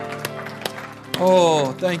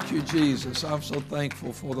Oh, thank you, Jesus. I'm so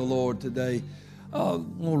thankful for the Lord today.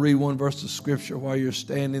 I'm going to read one verse of Scripture while you're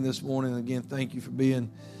standing this morning. Again, thank you for being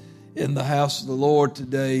in the house of the Lord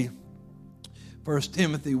today. 1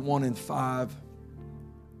 Timothy 1 and 5.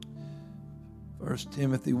 1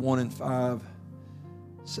 Timothy 1 and 5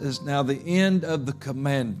 says, "Now the end of the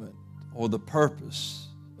commandment, or the purpose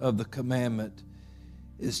of the commandment,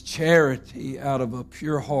 is charity out of a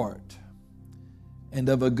pure heart, and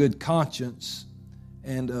of a good conscience,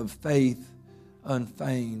 and of faith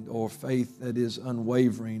unfeigned," or faith that is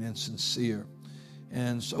unwavering and sincere.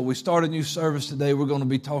 And so we start a new service today. We're going to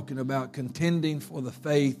be talking about contending for the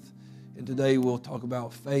faith, and today we'll talk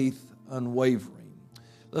about faith unwavering.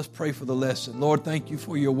 Let's pray for the lesson. Lord, thank you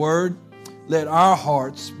for your word. Let our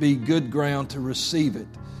hearts be good ground to receive it.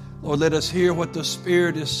 Lord, let us hear what the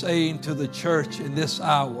Spirit is saying to the church in this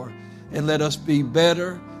hour, and let us be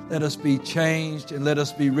better. Let us be changed, and let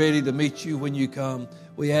us be ready to meet you when you come.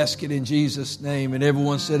 We ask it in Jesus' name. And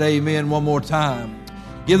everyone said amen one more time.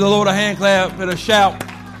 Give the Lord a hand clap and a shout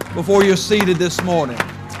before you're seated this morning.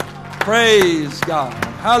 Praise God.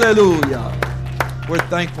 Hallelujah. We're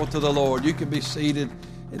thankful to the Lord. You can be seated,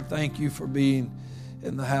 and thank you for being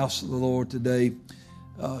in the house of the Lord today.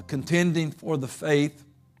 Contending for the faith.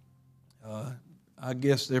 I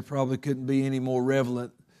guess there probably couldn't be any more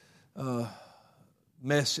relevant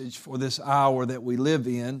message for this hour that we live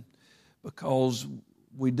in, because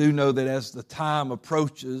we do know that as the time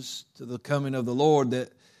approaches to the coming of the Lord,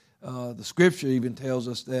 that the Scripture even tells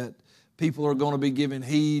us that people are going to be giving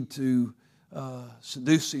heed to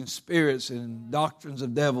seducing spirits and doctrines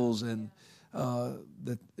of devils, and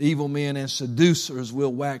that evil men and seducers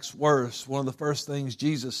will wax worse. One of the first things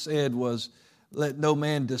Jesus said was, "Let no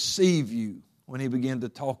man deceive you," when he began to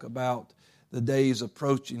talk about the days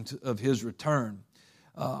approaching of his return.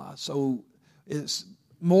 So it's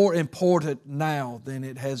more important now than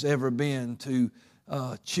it has ever been to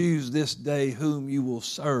choose this day whom you will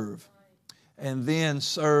serve, and then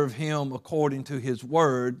serve Him according to His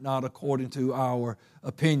Word, not according to our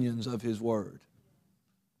opinions of His Word.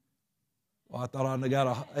 Well, I thought I got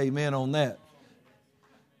an amen on that.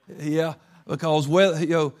 Yeah, because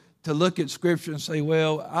to look at Scripture and say,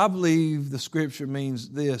 well, I believe the Scripture means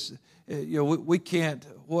this. We can't.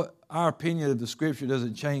 Our opinion of the Scripture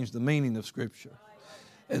doesn't change the meaning of Scripture,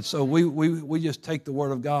 and so we just take the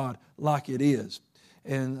Word of God like it is,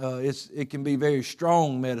 and it can be very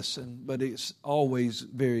strong medicine, but it's always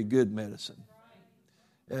very good medicine.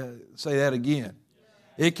 Say that again.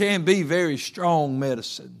 It can be very strong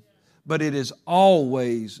medicine, but it is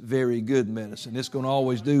always very good medicine. It's going to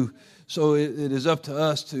always do. So it is up to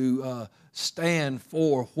us to stand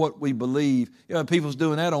for what we believe. People's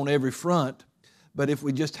doing that on every front, but if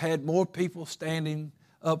we just had more people standing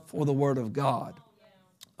up for the Word of God,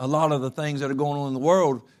 a lot of the things that are going on in the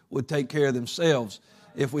world would take care of themselves.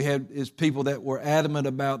 If we had people that were adamant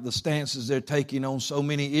about the stances they're taking on so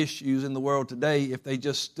many issues in the world today, if they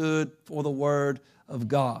just stood for the Word of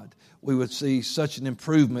God, we would see such an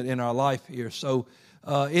improvement in our life here. So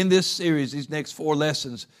in this series, these next 4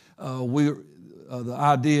 lessons, the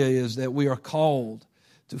idea is that we are called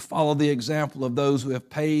to follow the example of those who have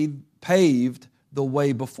paved the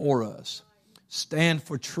way before us, stand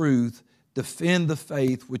for truth, defend the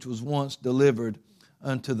faith which was once delivered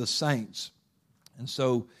unto the saints. And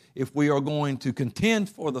so if we are going to contend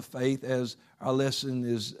for the faith, as our lesson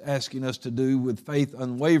is asking us to do with faith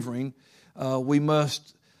unwavering, we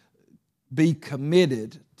must be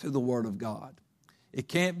committed to the Word of God. It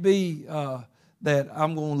can't be that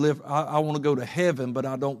I'm going to live, I want to go to heaven, but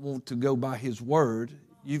I don't want to go by His Word.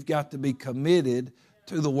 You've got to be committed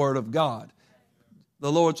to the Word of God.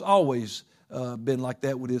 The Lord's always been like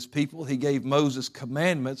that with His people. He gave Moses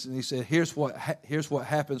commandments, and He said, here's what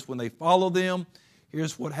happens when they follow them.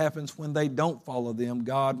 Here's what happens when they don't follow them.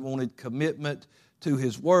 God wanted commitment to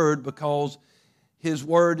His Word, because His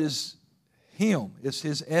Word is Him. It's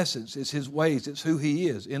His essence. It's His ways. It's who He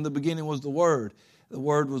is. In the beginning was the Word. The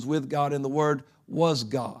Word was with God, and the Word was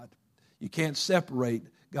God. You can't separate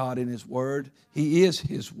God and His Word. He is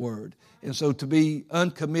His Word. And so to be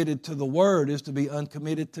uncommitted to the Word is to be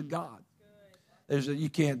uncommitted to God. You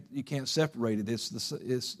can't separate it.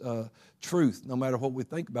 It's truth, no matter what we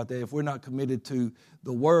think about that. If we're not committed to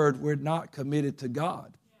the Word, we're not committed to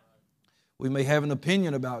God. We may have an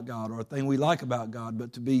opinion about God or a thing we like about God,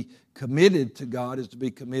 but to be committed to God is to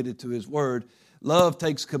be committed to His Word. Love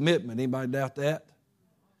takes commitment. Anybody doubt that?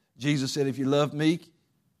 Jesus said, if you love me,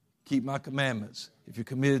 keep my commandments. If you're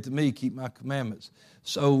committed to me, keep my commandments.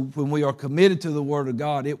 So when we are committed to the Word of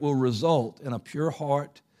God, it will result in a pure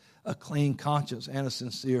heart, a clean conscience, and a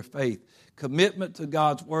sincere faith. commitment to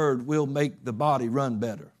God's word will make the body run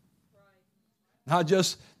better. Not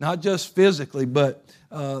just physically, but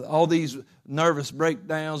all these nervous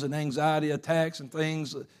breakdowns and anxiety attacks and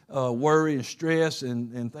things, worry and stress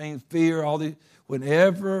and things, fear, all these.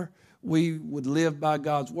 Whenever we would live by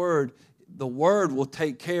God's word, the word will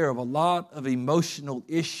take care of a lot of emotional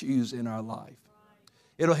issues in our life.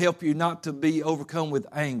 It'll help you not to be overcome with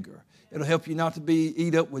anger. It'll help you not to be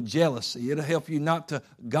eat up with jealousy. It'll help you not to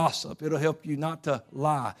gossip. It'll help you not to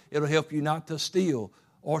lie. It'll help you not to steal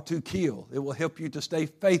or to kill. It will help you to stay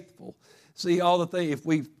faithful. See, all the things, if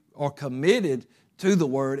we are committed to the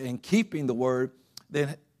word and keeping the word,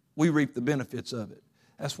 then we reap the benefits of it.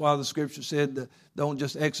 That's why the scripture said that don't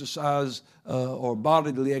just exercise or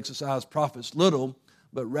bodily exercise profits little,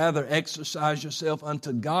 but rather exercise yourself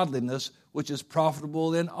unto godliness, which is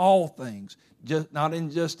profitable in all things, not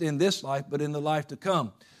just in this life, but in the life to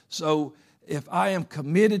come. So if I am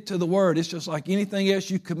committed to the word, it's just like anything else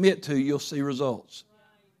you commit to, you'll see results.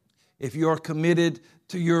 If you're committed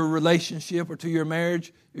to your relationship or to your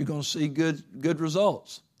marriage, you're going to see good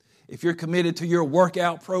results. If you're committed to your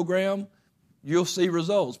workout program, you'll see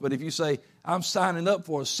results. But if you say, I'm signing up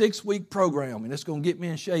for a 6-week program and it's going to get me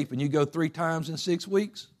in shape, and you go 3 times in 6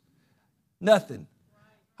 weeks, nothing.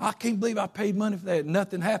 I can't believe I paid money for that.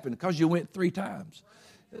 Nothing happened because you went 3 times.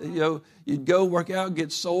 You'd go work out,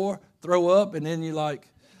 get sore, throw up, and then you're like,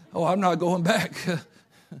 oh, I'm not going back.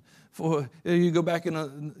 You go back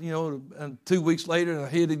in 2 weeks later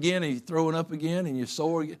and hit again, and you're throwing up again, and you're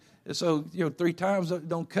sore. So 3 times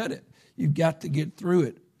don't cut it. You've got to get through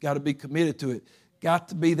it. Got to be committed to it. Got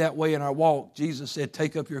to be that way in our walk. Jesus said,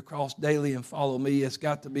 take up your cross daily and follow me. It's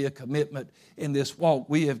got to be a commitment in this walk.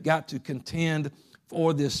 We have got to contend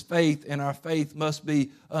for this faith, and our faith must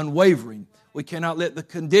be unwavering. We cannot let the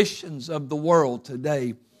conditions of the world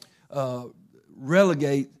today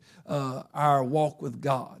relegate our walk with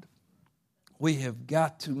God. We have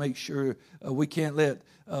got to make sure we can't let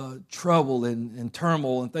trouble and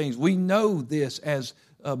turmoil and things. We know this as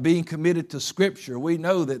being committed to Scripture. We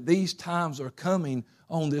know that these times are coming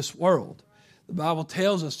on this world. The Bible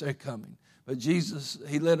tells us they're coming. But Jesus,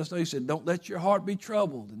 He let us know, He said, don't let your heart be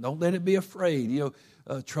troubled and don't let it be afraid.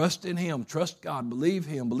 Trust in Him, trust God, believe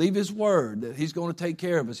Him, believe His Word, that He's going to take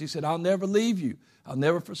care of us. He said, I'll never leave you. I'll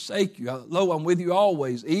never forsake you. Lo, I'm with you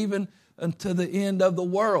always, even unto the end of the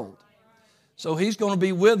world. So He's going to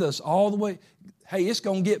be with us all the way. Hey, it's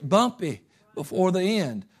going to get bumpy before the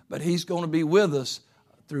end, but He's going to be with us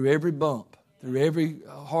through every bump, through every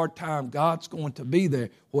hard time. God's going to be there.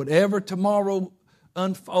 Whatever tomorrow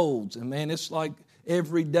unfolds, and man, it's like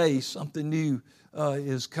every day something new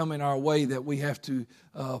is coming our way that we have to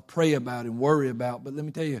pray about and worry about. But let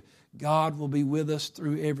me tell you, God will be with us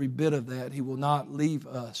through every bit of that. He will not leave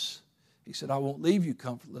us. He said, I won't leave you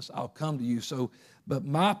comfortless. I'll come to you. But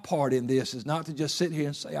my part in this is not to just sit here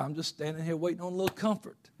and say, I'm just standing here waiting on a little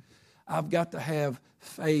comfort. I've got to have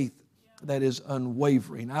faith that is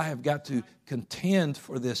unwavering. I have got to contend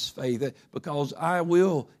for this faith because I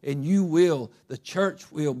will and you will, the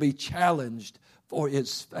church will be challenged for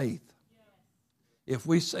its faith. If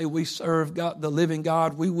we say we serve God, the living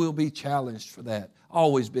God, we will be challenged for that.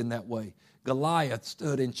 Always been that way. Goliath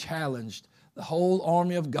stood and challenged the whole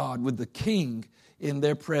army of God with the king in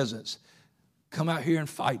their presence. Come out here and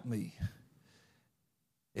fight me.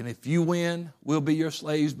 And if you win, we'll be your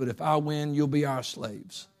slaves, but if I win, you'll be our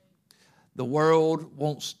slaves. The world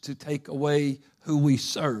wants to take away who we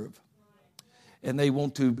serve. And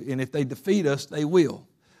and if they defeat us, they will.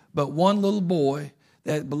 But one little boy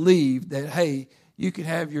that believed that, hey, you can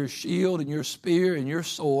have your shield and your spear and your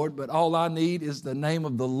sword, but all I need is the name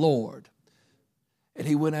of the Lord. And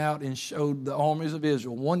he went out and showed the armies of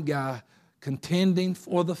Israel. One guy contending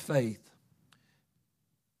for the faith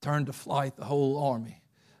turned to flight the whole army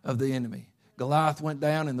of the enemy. Goliath went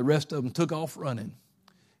down and the rest of them took off running.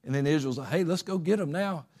 And then Israel's like, hey, let's go get them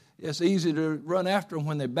now. It's easy to run after them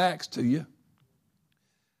when their back's to you.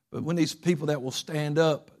 But when these people that will stand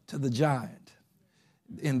up to the giant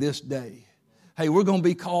in this day, hey, we're going to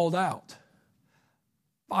be called out.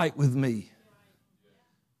 Fight with me.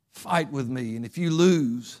 Fight with me. And if you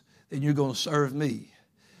lose, then you're going to serve me.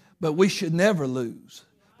 But we should never lose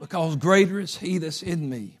because greater is He that's in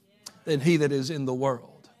me than he that is in the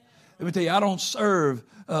world. Let me tell you, I don't serve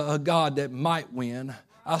a God that might win.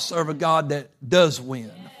 I serve a God that does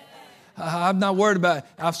win. I'm not worried about it.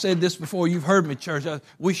 I've said this before. You've heard me, church.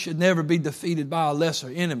 We should never be defeated by a lesser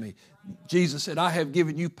enemy. Jesus said, I have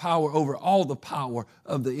given you power over all the power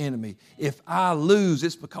of the enemy. If I lose,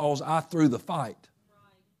 it's because I threw the fight.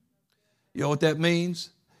 You know what that means?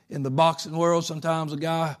 In the boxing world, sometimes a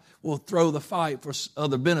guy will throw the fight for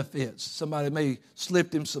other benefits. Somebody may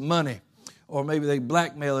slipped him some money, or maybe they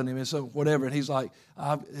blackmailing him and so whatever. And he's like,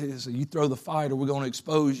 you throw the fight or we're going to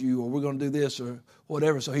expose you or we're going to do this or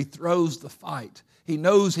whatever. So he throws the fight. He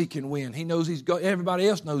knows he can win. He knows everybody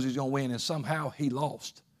else knows he's going to win, and somehow he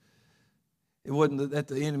lost. It wasn't that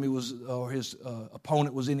the enemy was or his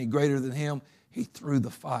opponent was any greater than him. He threw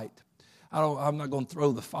the fight. I'm not going to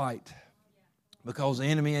throw the fight because the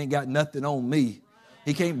enemy ain't got nothing on me.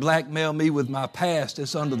 He can't blackmail me with my past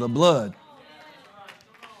that's under the blood.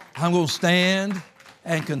 I'm going to stand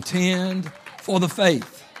and contend for the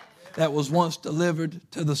faith that was once delivered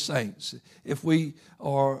to the saints. If we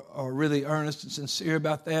are really earnest and sincere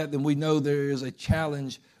about that, then we know there is a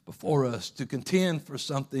challenge before us. To contend for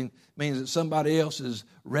something means that somebody else is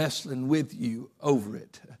wrestling with you over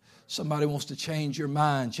it. Somebody wants to change your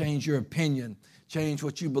mind, change your opinion, change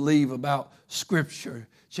what you believe about Scripture,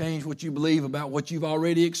 change what you believe about what you've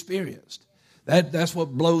already experienced. That's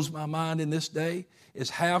what blows my mind in this day, is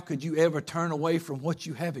how could you ever turn away from what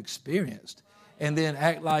you have experienced and then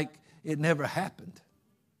act like it never happened?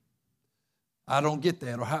 I don't get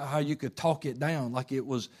that, or how you could talk it down like it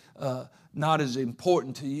was not as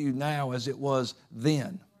important to you now as it was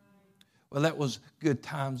then. Well, that was good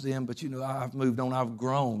times then, but I've moved on, I've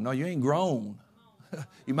grown. No, you ain't grown.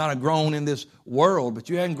 You might have grown in this world, but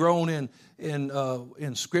you haven't grown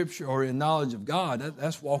in Scripture or in knowledge of God.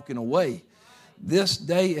 That's walking away. This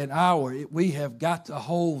day and hour, we have got to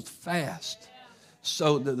hold fast.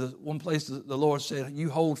 So the one place the Lord said, you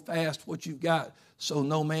hold fast what you've got so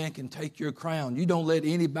no man can take your crown. You don't let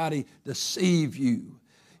anybody deceive you.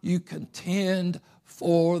 You contend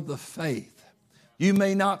for the faith. You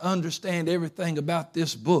may not understand everything about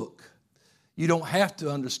this book. You don't have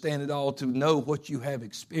to understand it all to know what you have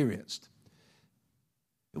experienced.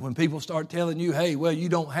 When people start telling you, hey, well, you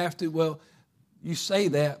don't have to, well, you say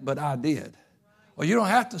that, but I did. Well, you don't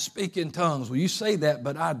have to speak in tongues. Well, you say that,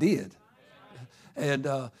 but I did. And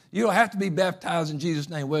you don't have to be baptized in Jesus'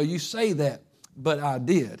 name. Well, you say that, but I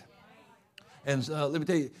did. And let me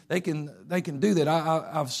tell you, they can do that.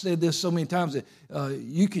 I've said this so many times that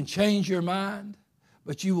you can change your mind,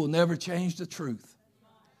 but you will never change the truth.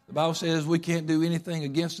 The Bible says we can't do anything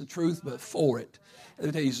against the truth, but for it. Let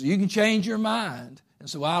me tell you, so you can change your mind. And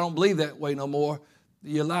so I don't believe that way no more.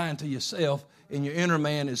 You're lying to yourself, and your inner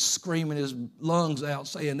man is screaming his lungs out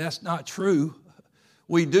saying that's not true.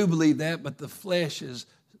 We do believe that, but the flesh has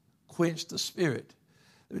quenched the spirit.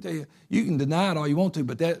 Let me tell you, you can deny it all you want to,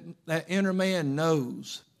 but that inner man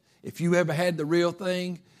knows. If you ever had the real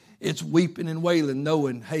thing, it's weeping and wailing,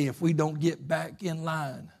 knowing, hey, if we don't get back in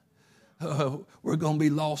line, we're going to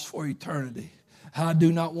be lost for eternity. I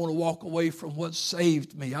do not want to walk away from what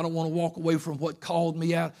saved me. I don't want to walk away from what called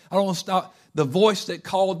me out. I don't want to stop. The voice that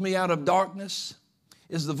called me out of darkness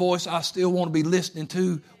is the voice I still want to be listening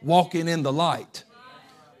to, walking in the light.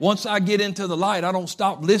 Once I get into the light, I don't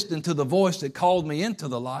stop listening to the voice that called me into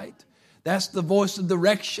the light. That's the voice of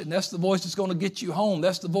direction. That's the voice that's going to get you home.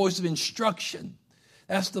 That's the voice of instruction.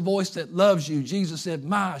 That's the voice that loves you. Jesus said,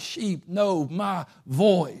 my sheep know my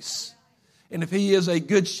voice. And if he is a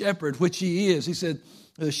good shepherd, which he is, he said,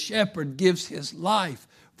 the shepherd gives his life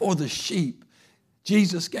for the sheep.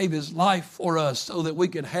 Jesus gave his life for us so that we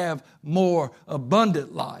could have more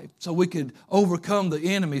abundant life, so we could overcome the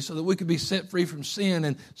enemy, so that we could be set free from sin.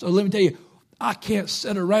 And so let me tell you, I can't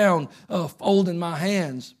sit around folding my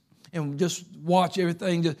hands and just watch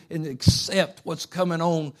everything and accept what's coming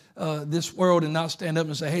on this world and not stand up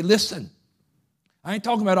and say, hey, listen, I ain't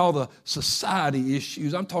talking about all the society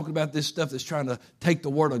issues. I'm talking about this stuff that's trying to take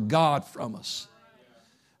the word of God from us.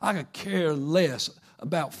 I could care less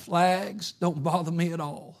about flags. Don't bother me at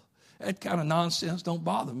all. That kind of nonsense don't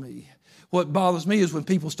bother me. What bothers me is when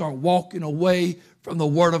people start walking away from the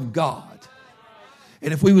word of God.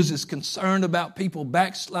 And if we was as concerned about people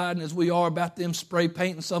backsliding as we are about them spray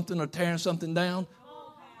painting something or tearing something down,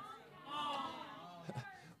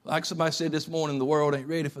 like somebody said this morning, the world ain't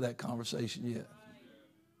ready for that conversation yet.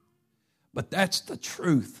 But that's the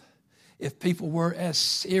truth. If people were as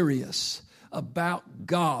serious about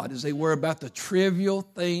God as they were about the trivial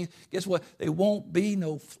thing, guess what? There won't be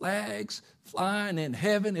no flags flying in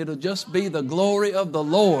heaven. It'll just be the glory of the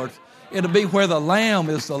Lord. It'll be where the Lamb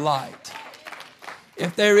is the light.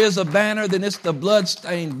 If there is a banner, then it's the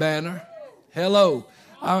bloodstained banner. Hello.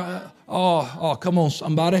 Come on,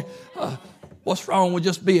 somebody. What's wrong with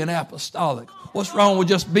just being apostolic? What's wrong with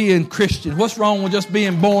just being Christian? What's wrong with just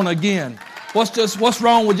being born again? What's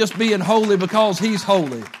wrong with just being holy because he's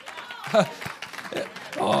holy?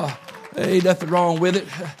 Ain't nothing wrong with it.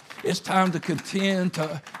 It's time to contend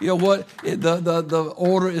to, you know what, the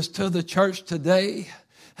order is to the church today.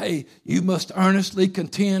 Hey, you must earnestly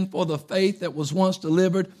contend for the faith that was once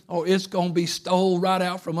delivered, or it's going to be stole right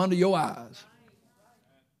out from under your eyes.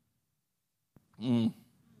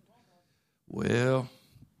 Well,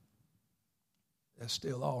 that's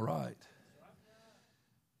still all right.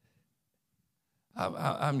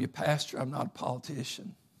 I'm your pastor. I'm not a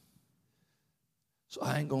politician. So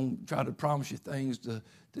I ain't going to try to promise you things to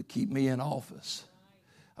keep me in office.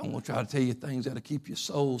 I'm going to try to tell you things that'll keep your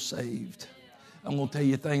soul saved. I'm going to tell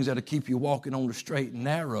you things that'll keep you walking on the straight and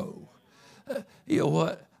narrow. You know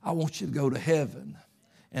what? I want you to go to heaven,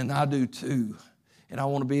 and I do too. And I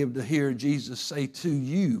want to be able to hear Jesus say to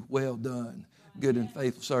you, well done, good and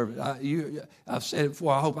faithful servant. I've said it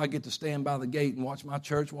before. I hope I get to stand by the gate and watch my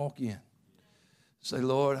church walk in. Say,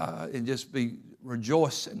 Lord, and just be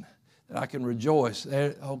rejoicing that I can rejoice.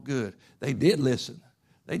 Oh, good. They did listen.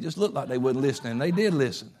 They just looked like they wasn't listening. They did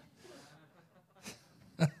listen.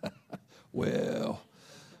 Well,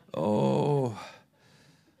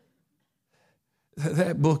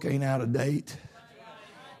 that book ain't out of date.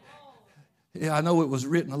 Yeah, I know it was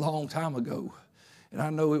written a long time ago, and I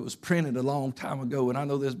know it was printed a long time ago, and I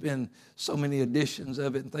know there's been so many editions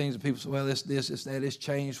of it and things, and people say, well, it's this, it's that, it's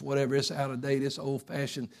changed, whatever, it's out of date, it's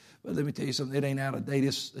old-fashioned. But let me tell you something, it ain't out of date,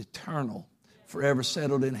 it's eternal, forever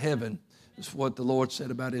settled in heaven. It's what the Lord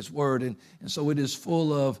said about His Word, and so it is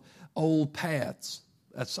full of old paths.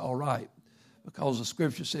 That's all right, because the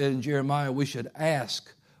Scripture said in Jeremiah we should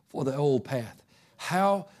ask for the old path.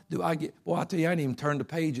 How do I get, boy, I tell you, I ain't even turned the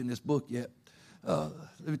page in this book yet. Let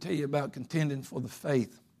me tell you about contending for the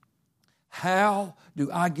faith. How do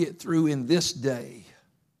I get through in this day,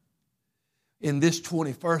 in this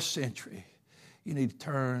 21st century? You need to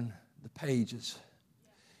turn the pages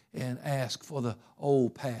and ask for the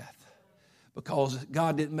old path. Because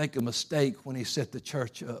God didn't make a mistake when He set the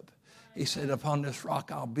church up. He said, upon this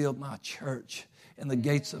rock I'll build my church, and the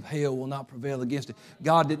gates of hell will not prevail against it.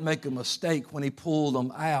 God didn't make a mistake when He pulled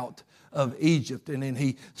them out of Egypt, and then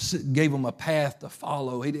He gave them a path to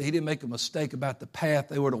follow. He didn't make a mistake about the path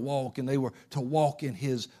they were to walk, and they were to walk in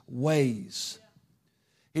His ways.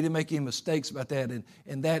 He didn't make any mistakes about that,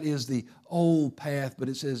 and that is the old path, but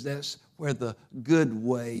it says that's where the good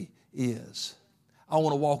way is. I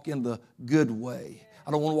want to walk in the good way.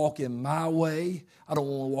 I don't want to walk in my way. I don't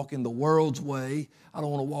want to walk in the world's way. I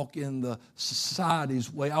don't want to walk in the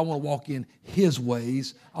society's way. I want to walk in His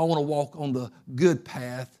ways. I want to walk on the good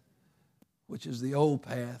path, which is the old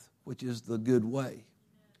path, which is the good way.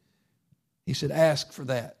 He said, ask for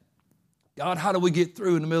that. God, how do we get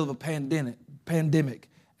through in the middle of a pandemic?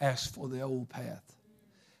 Ask for the old path.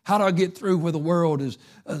 How do I get through where the world is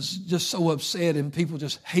just so upset and people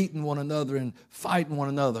just hating one another and fighting one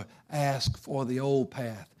another? Ask for the old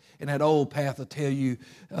path. And that old path will tell you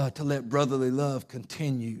to let brotherly love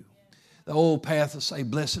continue. The old path will say,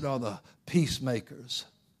 blessed are the peacemakers.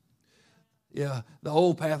 Yeah, the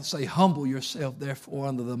old path will say, humble yourself, therefore,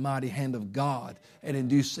 under the mighty hand of God, and in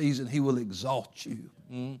due season He will exalt you.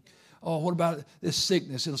 Oh, what about this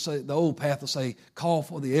sickness? It'll say, the old path will say, call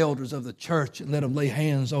for the elders of the church and let them lay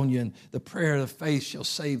hands on you, and the prayer of faith shall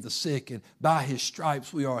save the sick, and by His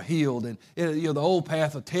stripes we are healed. And the old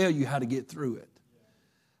path will tell you how to get through it.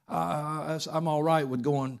 I'm all right with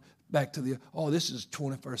going back to this is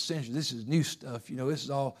 21st century. This is new stuff. This is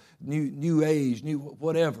all new age, new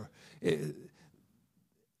whatever.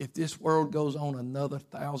 If this world goes on another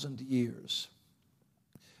 1,000 years,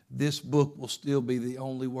 this book will still be the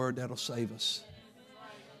only word that'll save us.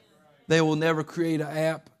 They will never create an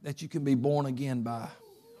app that you can be born again by.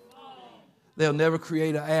 They'll never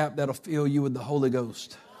create an app that'll fill you with the Holy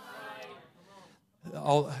Ghost.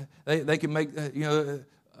 They can make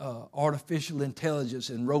artificial intelligence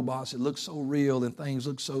and robots that look so real and things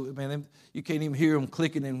look so, you can't even hear them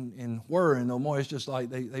clicking and whirring no more. It's just like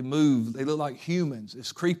they move. They look like humans.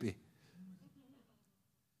 It's creepy.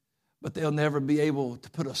 But they'll never be able to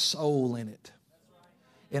put a soul in it.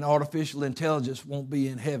 And artificial intelligence won't be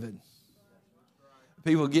in heaven.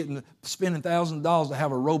 People spending $1,000 to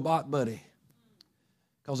have a robot buddy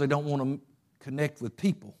because they don't want to connect with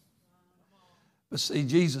people. But see,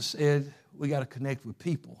 Jesus said we got to connect with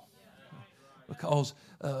people. Because,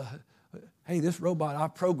 hey, this robot, I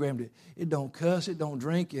programmed it. It don't cuss, it don't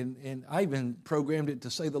drink, and I even programmed it to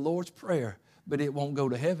say the Lord's Prayer, but it won't go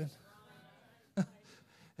to heaven.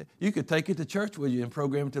 You could take it to church with you and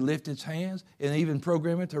program it to lift its hands and even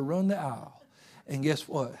program it to run the aisle. And guess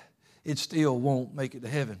what? It still won't make it to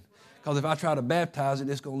heaven. Because if I try to baptize it,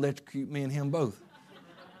 it's going to electrocute me and him both.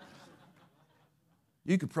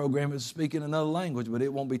 You could program it to speak in another language, but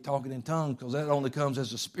it won't be talking in tongues because that only comes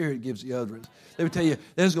as the Spirit gives the utterance. Let me tell you,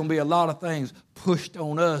 there's going to be a lot of things pushed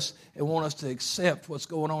on us and want us to accept what's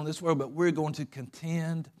going on in this world, but we're going to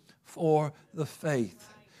contend for the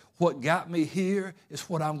faith. What got me here is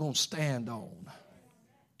what I'm going to stand on.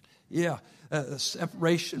 Yeah,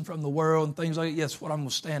 separation from the world and things like that, yes, what I'm going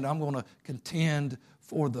to stand on. I'm going to contend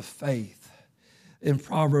for the faith. In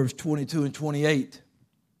Proverbs 22 and 28,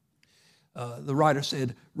 the writer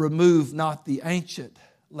said, remove not the ancient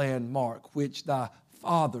landmark which thy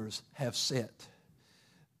fathers have set.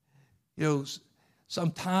 You know,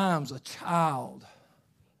 sometimes a child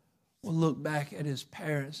will look back at his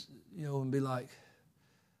parents, you know, and be like,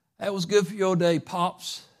 that was good for your day,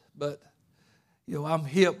 Pops, but, you know, I'm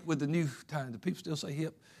hip with the new time. Do people still say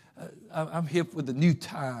hip? I'm hip with the new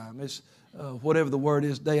time. It's whatever the word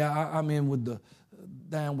is today. I'm in with the,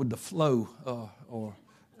 down with the flow, or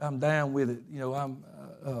I'm down with it. You know,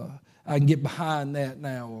 I can get behind that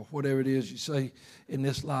now, or whatever it is you say in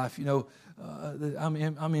this life. You know,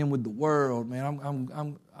 I'm in with the world, man.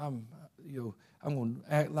 I'm you know, I'm going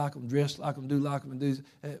to act like them, dress like them, do like them, and do.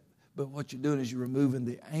 But what you're doing is you're removing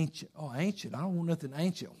the ancient. Oh, ancient! I don't want nothing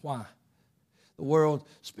ancient. Why? The world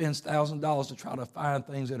spends $1,000 to try to find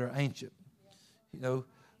things that are ancient. You know,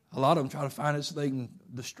 a lot of them try to find it so they can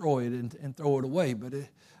destroy it and throw it away. But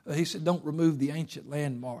he said, don't remove the ancient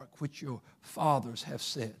landmark which your fathers have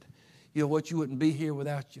set. You know what? You wouldn't be here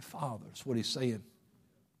without your fathers, what he's saying.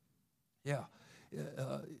 Yeah.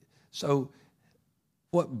 So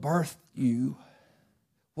what birthed you,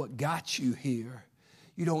 what got you here,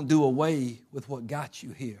 you don't do away with what got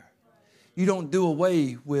you here. You don't do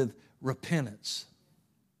away with repentance.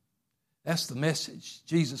 That's the message.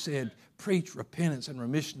 Jesus said, preach repentance and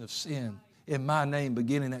remission of sin in my name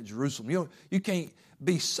beginning at Jerusalem. You can't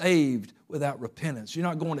be saved without repentance. You're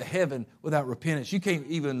not going to heaven without repentance. You can't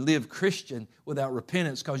even live Christian without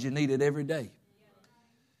repentance because you need it every day.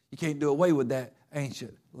 You can't do away with that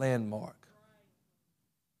ancient landmark.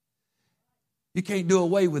 You can't do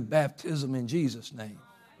away with baptism in Jesus' name.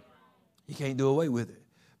 You can't do away with it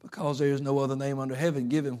because there is no other name under heaven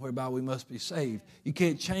given whereby we must be saved. You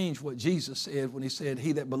can't change what Jesus said when he said,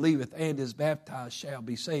 he that believeth and is baptized shall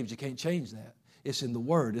be saved. You can't change that. It's in the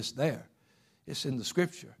Word. It's there. It's in the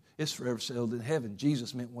Scripture. It's forever settled in heaven.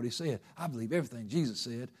 Jesus meant what he said. I believe everything Jesus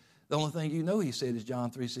said. The only thing you know he said is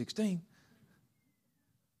John 3:16.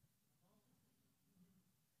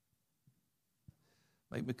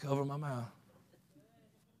 Make me cover my mouth.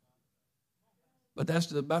 But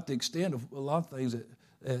that's about the extent of a lot of things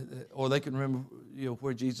that, or they can remember, you know,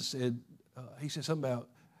 where Jesus said, he said something about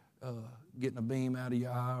getting a beam out of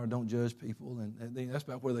your eye or don't judge people, and that's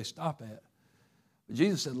about where they stop at. But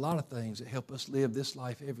Jesus said a lot of things that help us live this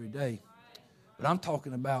life every day. But I'm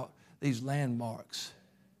talking about these landmarks.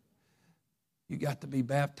 You got to be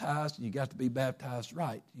baptized, and you got to be baptized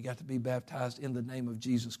right. You got to be baptized in the name of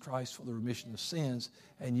Jesus Christ for the remission of sins,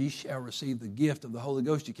 and ye shall receive the gift of the Holy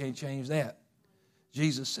Ghost. You can't change that.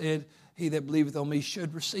 Jesus said, he that believeth on me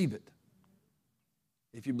should receive it.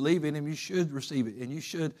 If you believe in him, you should receive it, and you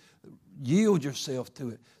should yield yourself to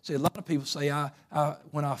it. See, a lot of people say,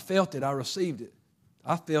 when I felt it, I received it.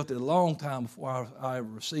 I felt it a long time before I ever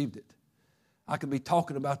received it. I could be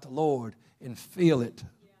talking about the Lord and feel it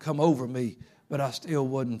come over me, but I still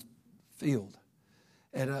wasn't filled.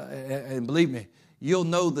 And believe me, you'll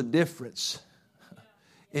know the difference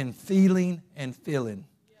in feeling and feeling.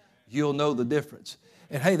 You'll know the difference.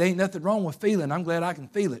 And hey, there ain't nothing wrong with feeling. I'm glad I can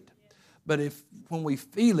feel it. But when we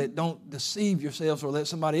feel it, don't deceive yourselves or let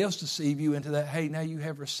somebody else deceive you into that, hey, now you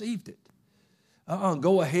have received it.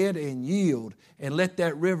 Go ahead and yield and let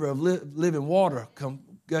that river of living water come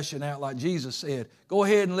gushing out like Jesus said. Go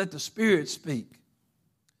ahead and let the Spirit speak.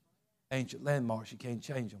 Ancient landmarks, you can't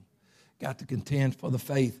change them. Got to contend for the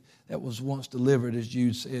faith that was once delivered, as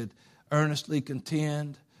Jude said. Earnestly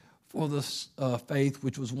contend for the faith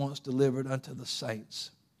which was once delivered unto the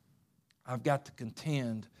saints. I've got to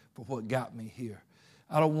contend for what got me here.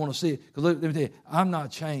 I don't want to see it. Because let me tell you, I'm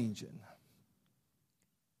not changing.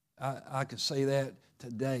 I could say that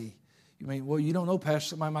today. You mean, well, you don't know, Pastor,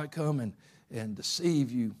 somebody might come and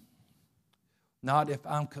deceive you. Not if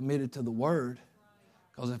I'm committed to the Word.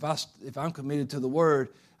 Because if I'm committed to the Word,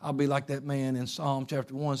 I'll be like that man in Psalm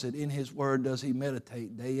chapter 1 said, in his Word does he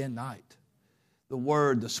meditate day and night. The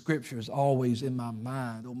Word, the Scripture is always in my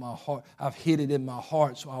mind, on my heart. I've hid it in my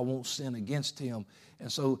heart so I won't sin against Him.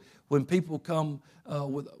 And so when people come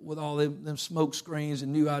with all them smoke screens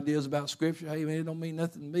and new ideas about Scripture, hey, man, it don't mean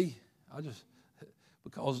nothing to me.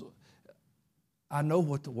 Because I know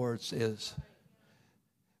what the Word says.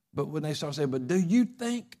 But when they start saying, but do you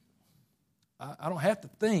think? I don't have to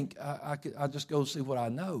think. I just go see what I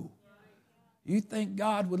know. You think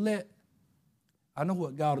God would let? I know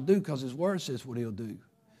what God will do because His Word says what He'll do.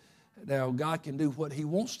 Now, God can do what He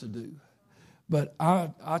wants to do. But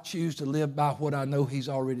I choose to live by what I know He's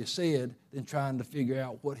already said than trying to figure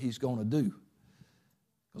out what He's going to do.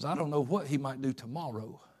 Because I don't know what He might do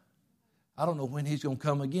tomorrow. I don't know when He's going to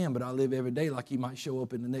come again, but I live every day like He might show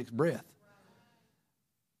up in the next breath.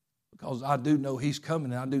 Because I do know He's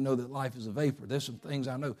coming, and I do know that life is a vapor. There's some things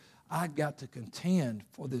I know. I got to contend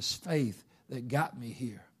for this faith that got me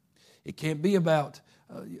here. It can't be about,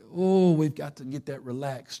 we've got to get that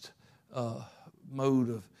relaxed mode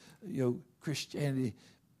of, Christianity.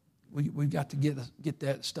 We've got to get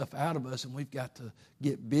that stuff out of us, and we've got to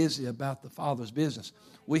get busy about the Father's business.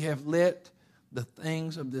 We have let the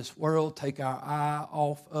things of this world take our eye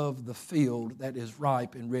off of the field that is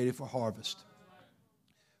ripe and ready for harvest.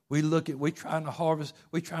 We're trying to harvest,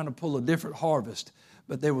 we're trying to pull a different harvest,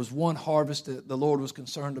 but there was one harvest that the Lord was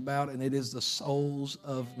concerned about, and it is the souls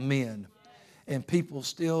of men. And people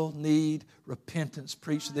still need repentance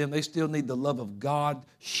preached to them. They still need the love of God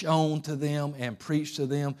shown to them and preached to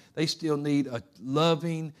them. They still need a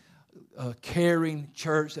loving, caring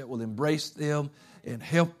church that will embrace them and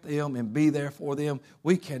help them and be there for them.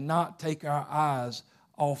 We cannot take our eyes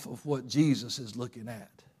off of what Jesus is looking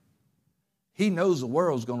at. He knows the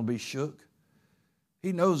world's going to be shook.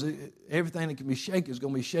 He knows that everything that can be shaken is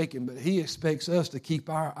going to be shaken, but He expects us to keep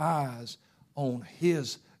our eyes on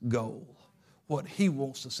His goal, what He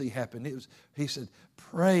wants to see happen. He said,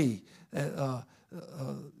 pray that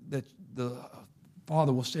the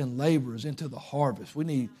Father will send laborers into the harvest. We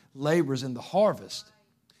need laborers in the harvest.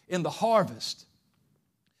 In the harvest.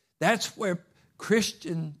 That's where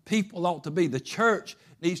Christian people ought to be. The church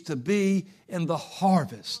needs to be in the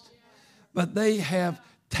harvest. But they have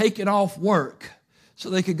taken off work so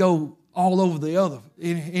they could go all over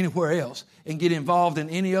anywhere else and get involved in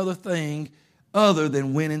any other thing other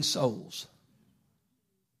than winning souls.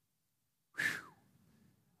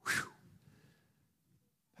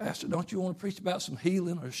 Pastor, don't you want to preach about some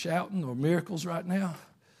healing or shouting or miracles right now?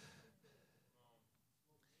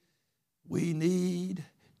 We need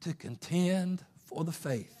to contend for the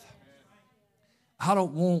faith. I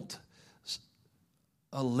don't want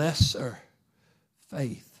a lesser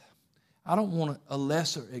faith. I don't want a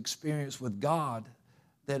lesser experience with God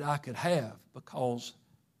that I could have because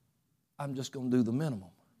I'm just going to do the minimum.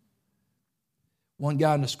 One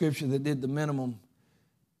guy in the scripture that did the minimum,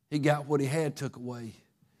 he got what he had took away.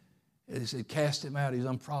 And he said, cast him out, he's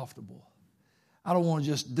unprofitable. I don't want to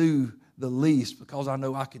just do the least because I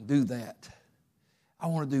know I can do that. I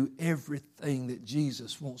want to do everything that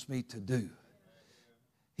Jesus wants me to do.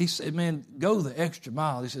 He said, man, go the extra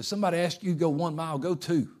mile. He said, somebody asks you to go 1 mile, go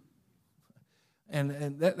 2.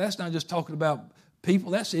 And that's not just talking about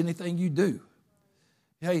people. That's anything you do.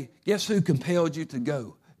 Hey, guess who compelled you to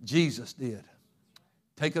go? Jesus did.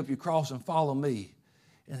 Take up your cross and follow me.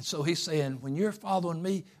 And so He's saying, when you're following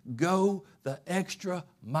me, go the extra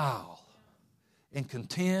mile and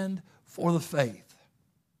contend for the faith.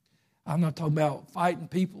 I'm not talking about fighting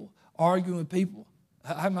people, arguing with people.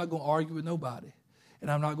 I'm not going to argue with nobody. And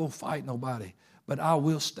I'm not going to fight nobody. But I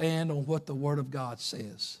will stand on what the Word of God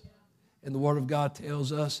says. And the Word of God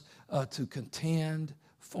tells us to contend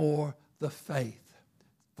for the faith,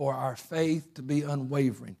 for our faith to be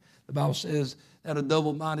unwavering. The Bible says that a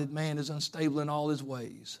double-minded man is unstable in all his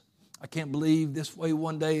ways. I can't believe this way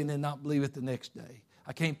one day and then not believe it the next day.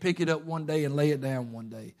 I can't pick it up one day and lay it down one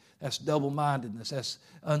day. That's double-mindedness. That's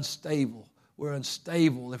unstable. We're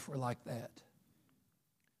unstable if we're like that.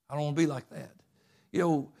 I don't want to be like that.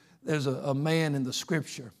 There's a man in the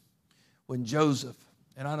Scripture when Joseph,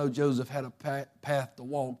 and I know Joseph had a path to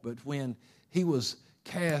walk, but when he was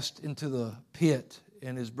cast into the pit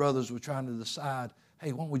and his brothers were trying to decide,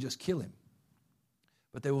 hey, why don't we just kill him?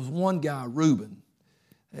 But there was one guy, Reuben,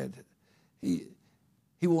 that he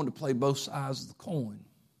wanted to play both sides of the coin.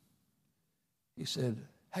 He said,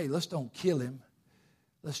 hey, let's don't kill him.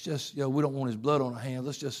 Let's just, we don't want his blood on our hands.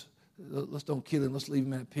 Let's don't kill him. Let's leave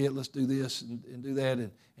him in that pit. Let's do this and do that.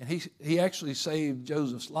 And he actually saved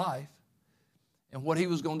Joseph's life and what he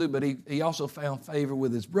was going to do. But he also found favor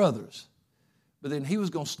with his brothers. But then he was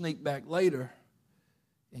going to sneak back later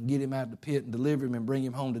and get him out of the pit and deliver him and bring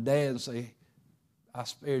him home to dad and say, I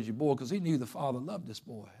spared your boy, because he knew the father loved this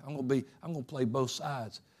boy. I'm going to play both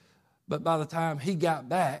sides. But by the time he got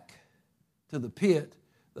back to the pit,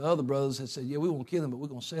 the other brothers had said, yeah, we won't kill him, but we're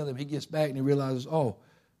going to sell him. He gets back and he realizes,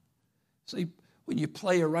 see, when you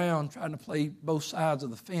play around trying to play both sides of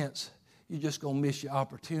the fence, you're just going to miss your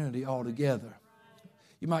opportunity altogether.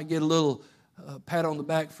 You might get a little pat on the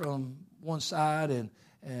back from one side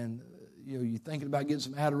and you're thinking about getting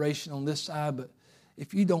some adoration on this side, but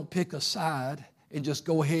if you don't pick a side and just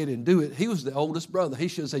go ahead and do it, he was the oldest brother. He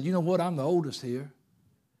should have said, you know what, I'm the oldest here,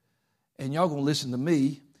 and y'all going to listen to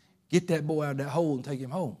me. Get that boy out of that hole and take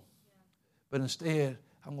him home. But instead,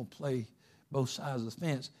 I'm going to play both sides of the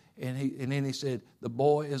fence. And then he said, the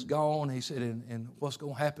boy is gone. He said, and what's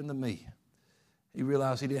going to happen to me? He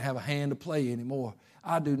realized he didn't have a hand to play anymore.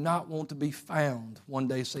 I do not want to be found one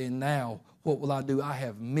day saying, now, what will I do? I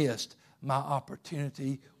have missed my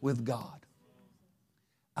opportunity with God.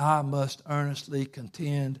 I must earnestly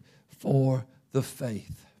contend for the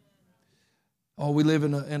faith. Oh, we live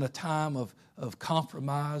in a time of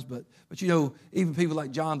compromise, but even people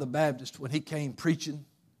like John the Baptist, when he came preaching,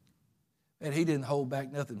 and he didn't hold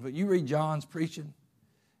back nothing. But you read John's preaching,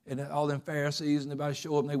 and all them Pharisees and everybody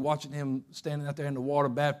show up, and they watching him standing out there in the water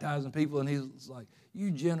baptizing people, and he's like, you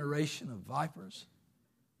generation of vipers.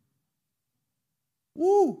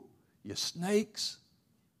 Woo! You snakes,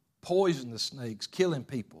 poisonous snakes, killing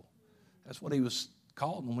people. That's what he was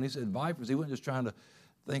calling them when he said vipers. He wasn't just trying to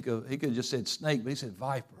think of, he could have just said snake, but he said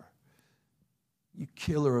viper. You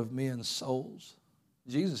killer of men's souls.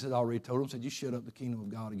 Jesus had already told him, said, you shut up the kingdom of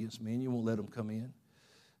God against me, and you won't let them come in.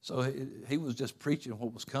 So he was just preaching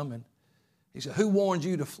what was coming. He said, who warned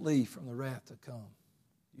you to flee from the wrath to come?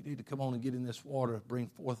 You need to come on and get in this water, bring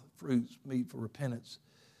forth fruits, meet for repentance.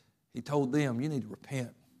 He told them, you need to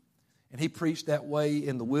repent. And he preached that way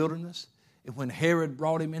in the wilderness. And when Herod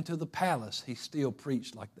brought him into the palace, he still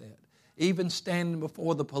preached like that. Even standing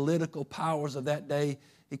before the political powers of that day,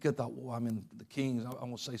 he could have thought, well, I'm in the kings, I'm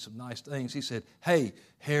going to say some nice things. He said, hey,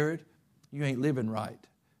 Herod, you ain't living right.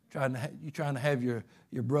 You trying to have your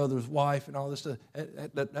brother's wife and all this stuff.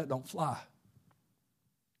 That don't fly.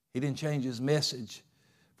 He didn't change his message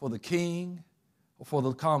for the king or for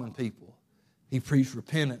the common people. He preached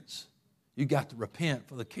repentance. You got to repent,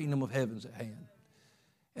 for the kingdom of heaven's at hand.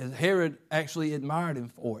 And Herod actually admired him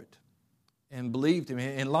for it and believed him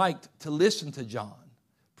and liked to listen to John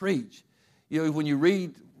preach. When you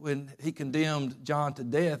read when he condemned John to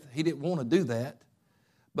death, he didn't want to do that.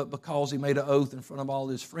 But because he made an oath in front of all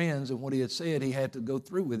his friends and what he had said, he had to go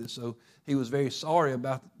through with it. So he was very sorry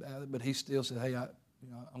about it, but he still said, hey, I'm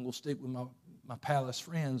going to stick with my palace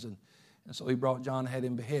friends. And so he brought John and had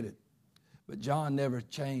him beheaded. But John never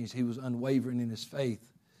changed. He was unwavering in his faith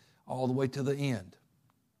all the way to the end.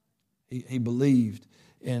 He believed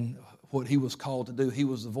in what he was called to do. He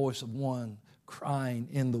was the voice of one crying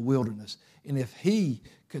in the wilderness. And if he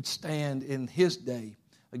could stand in his day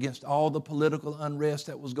against all the political unrest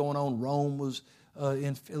that was going on, Rome was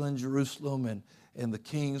infilling Jerusalem, and the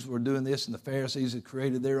kings were doing this, and the Pharisees had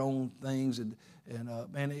created their own things, and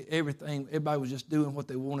everybody was just doing what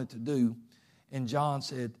they wanted to do. And John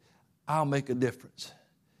said, I'll make a difference.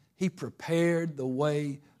 He prepared the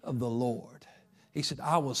way of the Lord. He said,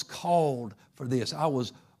 I was called for this. I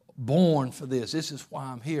was born for this. This is why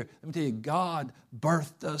I'm here. Let me tell you, God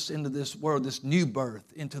birthed us into this world, this new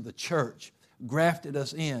birth, into the church, grafted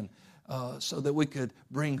us in so that we could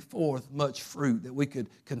bring forth much fruit, that we could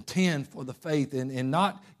contend for the faith and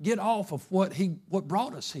not get off of what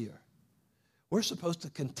brought us here. We're supposed to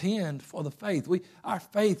contend for the faith. Our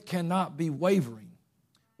faith cannot be wavering.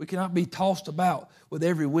 We cannot be tossed about with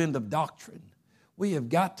every wind of doctrine. We have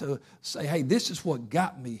got to say, hey, this is what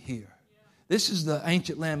got me here. This is the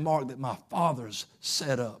ancient landmark that my fathers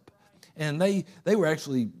set up. And they were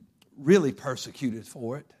actually really persecuted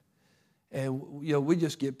for it. And, we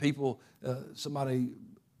just get people, somebody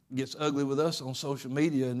gets ugly with us on social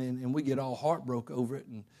media, and we get all heartbroken over it.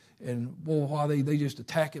 And boy, why they just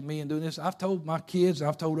attacking me and doing this. I've told my kids,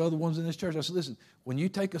 I've told other ones in this church, I said, listen, when you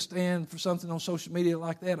take a stand for something on social media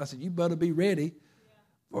like that, I said, you better be ready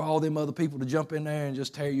for all them other people to jump in there and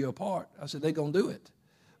just tear you apart. I said, they're going to do it.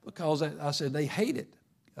 Because I said, they hate it.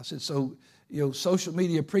 I said, so, social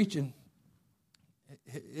media preaching,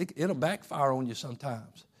 it'll backfire on you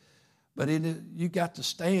sometimes. But you got to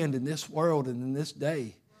stand in this world and in this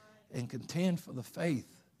day and contend for the faith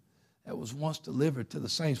that was once delivered to the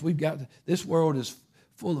saints. This world is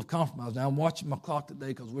full of compromise. Now, I'm watching my clock today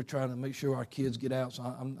because we're trying to make sure our kids get out. So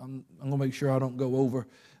I'm going to make sure I don't go over.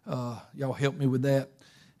 Y'all help me with that.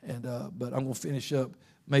 But I'm going to finish up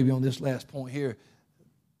maybe on this last point here.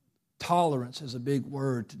 Tolerance is a big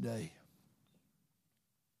word today.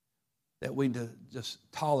 That we need to just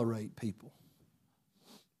tolerate people.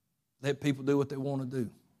 Let people do what they want to do.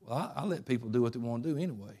 Well, I let people do what they want to do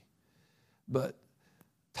anyway. But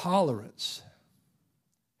tolerance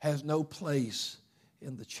has no place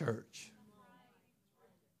in the church.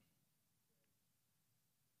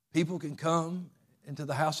 People can come into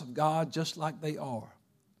the house of God just like they are.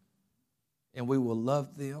 and we will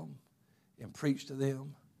love them and preach to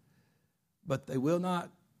them. But they will not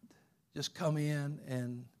just come in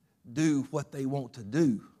and do what they want to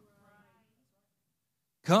do.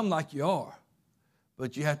 Come like you are,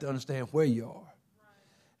 but you have to understand where you are.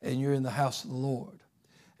 And you're in the house of the Lord.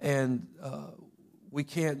 And we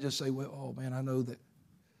can't just say, well, oh man, I know that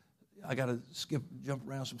I got to jump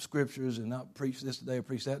around some scriptures and not preach this today or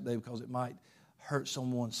preach that day because it might hurt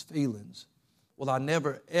someone's feelings. Well, I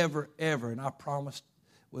never, ever, ever, and I promised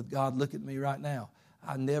with God, look at me right now,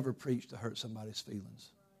 I never preach to hurt somebody's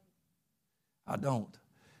feelings. I don't.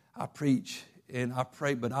 I preach and I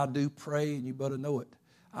pray, but I do pray, and you better know it.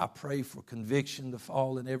 I pray for conviction to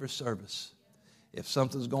fall in every service. If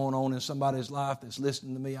something's going on in somebody's life that's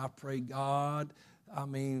listening to me, I pray, God,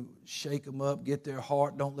 shake them up, get their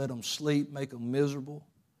heart, don't let them sleep, make them miserable,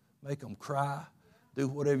 make them cry. Do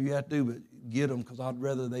whatever you have to do, but get them, because I'd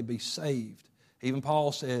rather they be saved. Even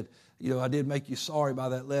Paul said, I did make you sorry by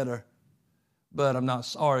that letter, but I'm not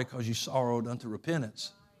sorry because you sorrowed unto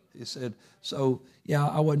repentance. He said, so, yeah,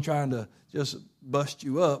 I wasn't trying to just bust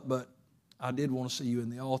you up, but I did want to see you in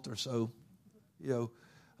the altar, so,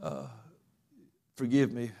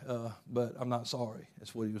 forgive me, but I'm not sorry.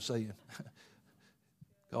 That's what he was saying.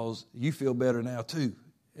 Because you feel better now too.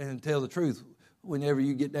 And tell the truth, whenever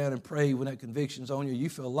you get down and pray, when that conviction's on you, you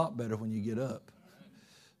feel a lot better when you get up.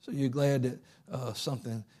 So you're glad that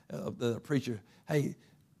the preacher, hey,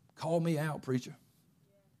 call me out, preacher.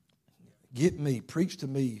 Get me, preach to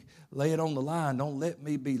me, lay it on the line. Don't let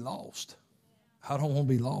me be lost. I don't want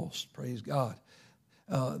to be lost, praise God.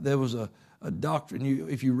 There was a doctrine,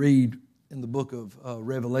 if you read in the book of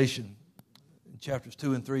Revelation, in chapters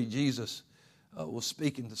 2 and 3, Jesus was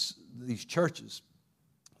speaking to these churches.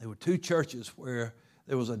 There were two churches where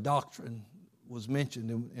there was a doctrine was mentioned,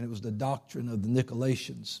 and it was the doctrine of the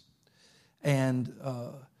Nicolaitans. And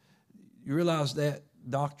you realize that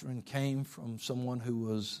doctrine came from someone who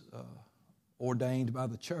was ordained by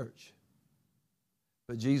the church.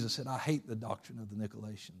 But Jesus said, I hate the doctrine of the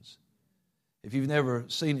Nicolaitans. If you've never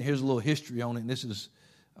seen it, here's a little history on it, and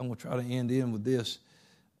I'm going to try to end in with this.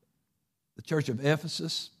 The church of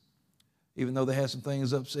Ephesus, even though they had some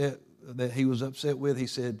things upset that he was upset with, he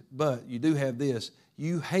said, but you do have this.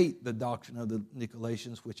 You hate the doctrine of the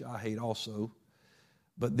Nicolaitans, which I hate also.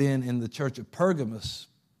 But then in the church of Pergamos,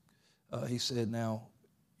 he said, now,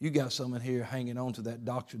 you got someone here hanging on to that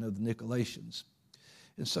doctrine of the Nicolaitans.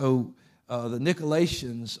 And so the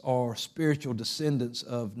Nicolaitans are spiritual descendants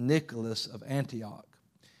of Nicholas of Antioch.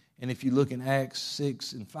 And if you look in Acts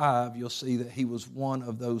 6 and 5, you'll see that he was one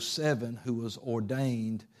of those 7 who was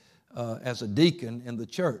ordained as a deacon in the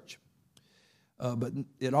church. But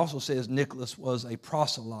it also says Nicholas was a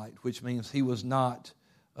proselyte, which means he was not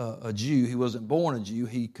a Jew. He wasn't born a Jew.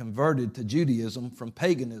 He converted to Judaism from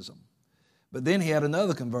paganism. But then he had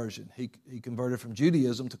another conversion. He converted from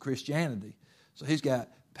Judaism to Christianity. So he's got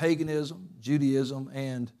paganism, Judaism,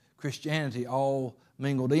 and Christianity all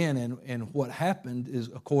mingled in. And what happened is,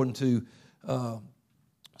 according to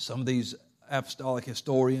some of these apostolic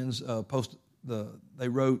historians, they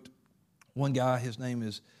wrote, one guy, his name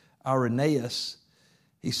is Irenaeus,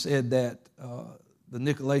 he said that the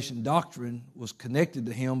Nicolaitan doctrine was connected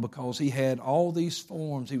to him because he had all these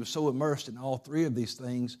forms. He was so immersed in all 3 of these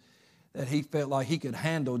things that he felt like he could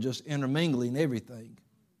handle just intermingling everything,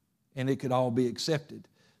 and it could all be accepted.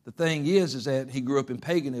 The thing is that he grew up in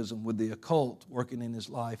paganism with the occult working in his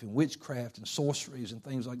life, and witchcraft and sorceries and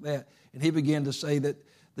things like that. And he began to say that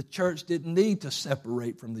the church didn't need to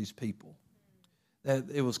separate from these people, that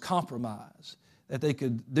it was compromise, that they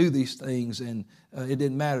could do these things, and it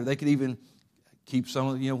didn't matter. They could even keep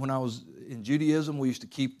some, when I was in Judaism, we used to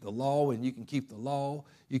keep the law, and you can keep the law.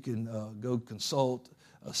 You can go consult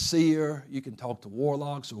a seer. You can talk to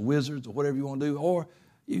warlocks or wizards or whatever you want to do, or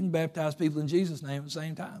you can baptize people in Jesus' name at the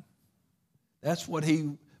same time. That's what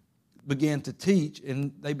he began to teach,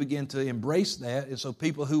 and they began to embrace that. And so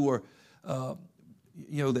people who were, that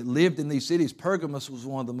lived in these cities, Pergamos was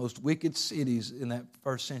one of the most wicked cities in that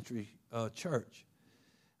first century church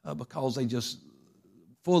because they just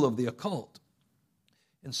full of the occult.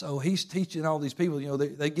 And so he's teaching all these people,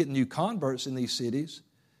 they get new converts in these cities.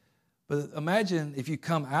 But imagine if you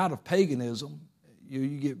come out of paganism, you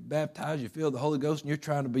get baptized, you feel the Holy Ghost, and you're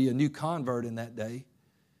trying to be a new convert in that day.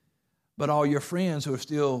 But all your friends who are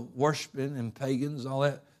still worshiping and pagans and all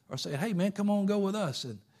that are saying, hey, man, come on, go with us.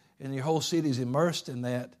 And your whole city's immersed in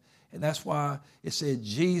that. And that's why it said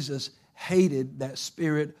Jesus hated that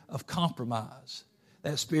spirit of compromise.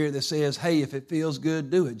 That spirit that says, hey, if it feels good,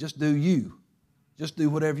 do it. Just do you. Just do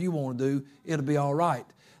whatever you want to do. It'll be all right.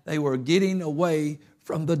 They were getting away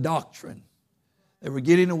from the doctrine. They were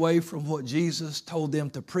getting away from what Jesus told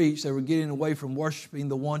them to preach. They were getting away from worshiping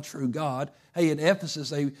the one true God. Hey, in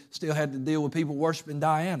Ephesus, they still had to deal with people worshiping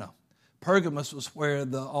Diana. Pergamos was where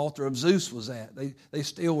the altar of Zeus was at. They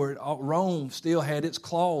still were, Rome still had its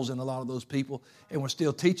claws in a lot of those people and were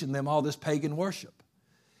still teaching them all this pagan worship.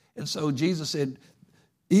 And so Jesus said,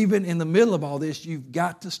 even in the middle of all this, you've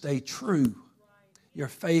got to stay true. Your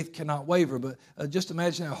faith cannot waver. But just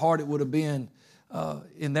imagine how hard it would have been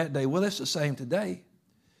in that day. Well, it's the same today.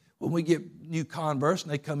 When we get new converts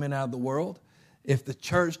and they come in out of the world, if the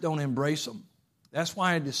church don't embrace them, that's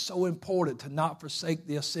why it is so important to not forsake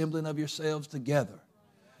the assembling of yourselves together.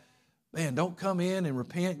 Man, don't come in and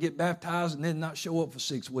repent, get baptized, and then not show up for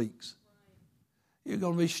 6 weeks. You're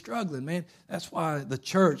going to be struggling, man. That's why the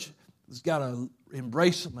church has got to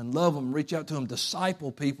embrace them and love them, reach out to them,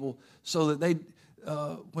 disciple people so that they,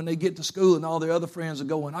 when they get to school and all their other friends are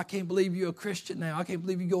going, I can't believe you're a Christian now. I can't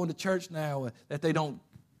believe you're going to church now, that they don't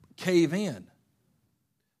cave in,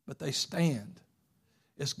 but they stand.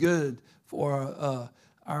 It's good for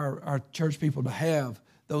our church people to have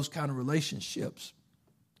those kind of relationships.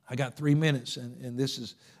 I got 3 minutes, and this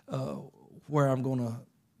is where I'm going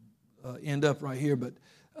to end up right here. But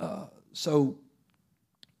so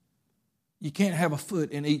you can't have a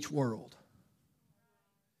foot in each world.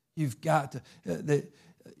 You've got to,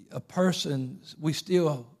 a person, we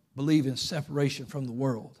still believe in separation from the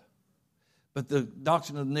world. But the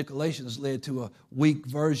doctrine of the Nicolaitans led to a weak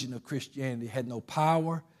version of Christianity. It had no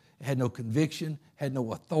power, it had no conviction, had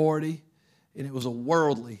no authority, and it was a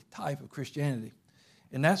worldly type of Christianity.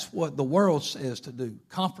 And that's what the world says to do.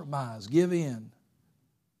 Compromise, give in,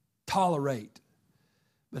 tolerate.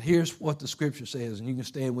 But here's what the Scripture says, and you can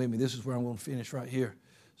stand with me. This is where I'm going to finish right here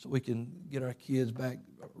so we can get our kids back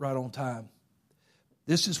right on time.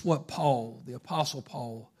 This is what Paul, the Apostle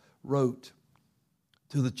Paul, wrote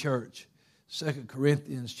to the church. 2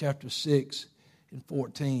 Corinthians chapter 6 and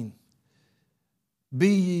 14. Be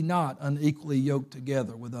ye not unequally yoked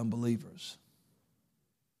together with unbelievers.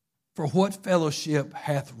 For what fellowship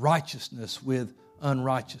hath righteousness with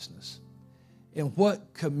unrighteousness? And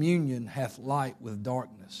what communion hath light with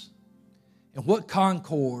darkness? And what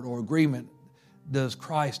concord or agreement does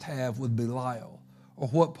Christ have with Belial? Or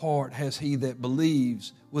what part has he that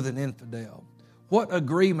believes with an infidel? What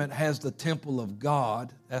agreement has the temple of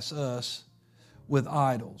God, that's us, with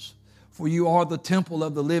idols? For you are the temple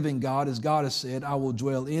of the living God, as God has said, I will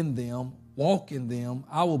dwell in them, walk in them,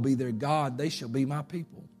 I will be their God, they shall be my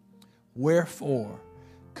people. Wherefore,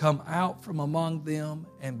 come out from among them,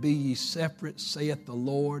 and be ye separate, saith the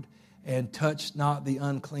Lord, and touch not the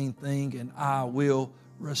unclean thing, and I will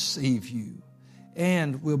receive you,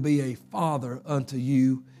 and will be a father unto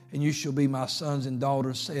you, and you shall be my sons and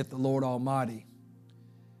daughters, saith the Lord Almighty.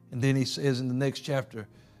 And then he says in the next chapter,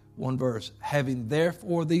 one verse, having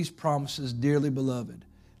therefore these promises, dearly beloved,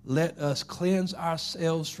 let us cleanse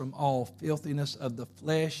ourselves from all filthiness of the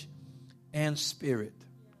flesh and spirit,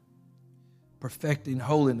 perfecting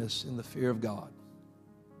holiness in the fear of God.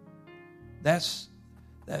 That's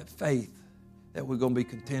that faith that we're going to be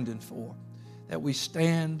contending for, that we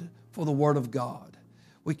stand for the Word of God.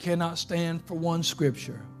 We cannot stand for one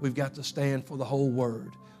Scripture. We've got to stand for the whole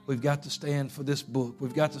Word. We've got to stand for this book.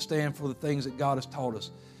 We've got to stand for the things that God has taught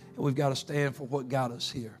us. And we've got to stand for what got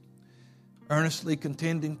us here. Earnestly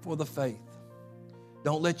contending for the faith.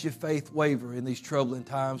 Don't let your faith waver in these troubling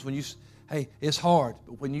times. Hey, it's hard,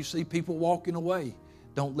 but when you see people walking away,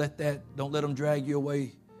 don't let them drag you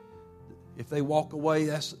away. If they walk away,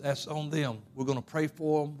 that's on them. We're going to pray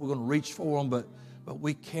for them. We're going to reach for them, but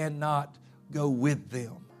we cannot go with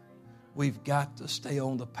them. We've got to stay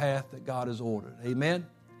on the path that God has ordered. Amen?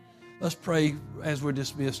 Let's pray as we're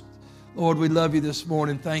dismissed. Lord, we love you this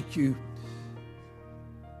morning. Thank you.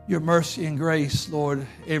 Your mercy and grace, Lord,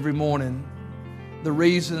 every morning. The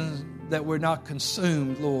reason that we're not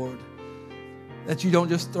consumed, Lord, that you don't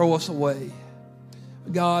just throw us away.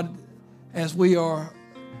 God, as we are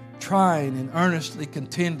trying and earnestly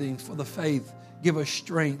contending for the faith, give us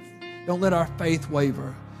strength. Don't let our faith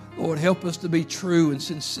waver. Lord, help us to be true and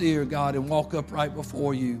sincere, God, and walk upright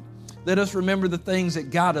before you. Let us remember the things that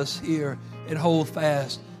got us here and hold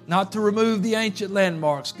fast. Not to remove the ancient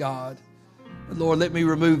landmarks, God. But Lord, let me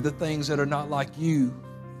remove the things that are not like you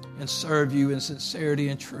and serve you in sincerity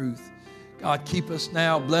and truth. God, keep us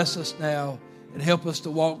now, bless us now, and help us to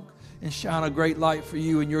walk and shine a great light for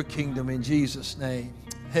you and your kingdom in Jesus' name.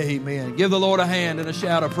 Amen. Give the Lord a hand and a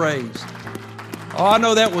shout of praise. Oh, I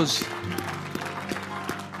know that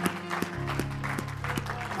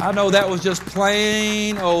was just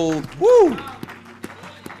plain old, woo!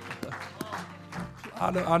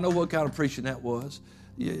 I know what kind of preaching that was.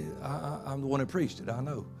 Yeah, I'm the one that preached it, I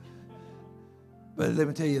know. But let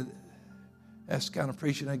me tell you, that's the kind of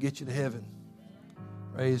preaching that gets you to heaven.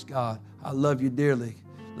 Praise God. I love you dearly.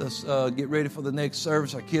 Let's get ready for the next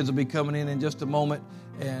service. Our kids will be coming in just a moment.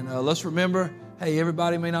 And let's remember, hey,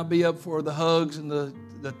 everybody may not be up for the hugs and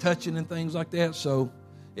the touching and things like that. So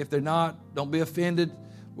if they're not, don't be offended.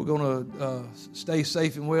 We're going to stay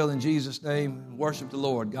safe and well in Jesus' name and worship the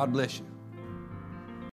Lord. God bless you.